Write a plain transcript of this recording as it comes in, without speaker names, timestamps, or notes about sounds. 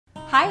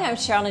Hi, I'm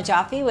Cheryl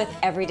Najafi with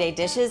Everyday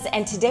Dishes,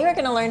 and today we're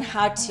going to learn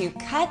how to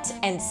cut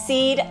and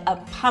seed a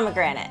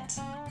pomegranate.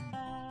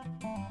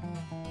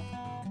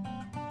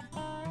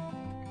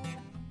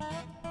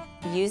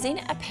 Using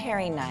a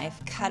paring knife,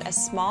 cut a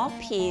small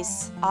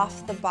piece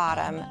off the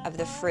bottom of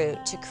the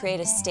fruit to create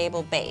a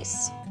stable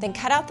base. Then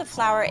cut out the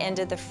flower end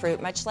of the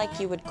fruit much like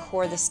you would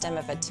core the stem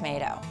of a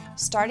tomato.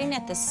 Starting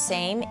at the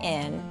same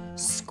end,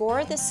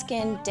 score the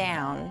skin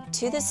down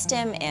to the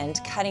stem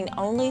end, cutting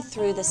only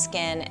through the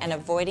skin and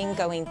avoiding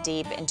going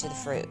deep into the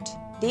fruit.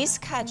 These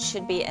cuts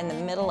should be in the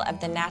middle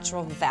of the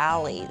natural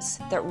valleys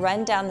that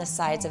run down the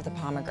sides of the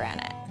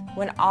pomegranate.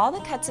 When all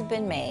the cuts have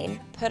been made,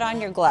 put on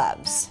your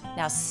gloves.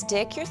 Now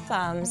stick your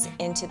thumbs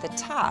into the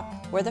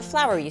top where the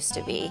flower used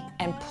to be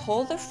and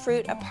pull the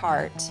fruit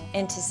apart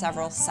into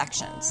several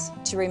sections.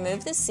 To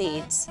remove the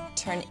seeds,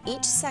 turn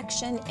each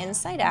section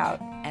inside out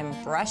and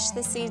brush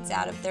the seeds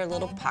out of their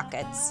little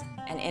pockets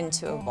and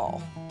into a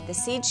bowl. The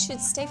seeds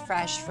should stay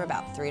fresh for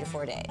about 3 to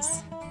 4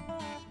 days.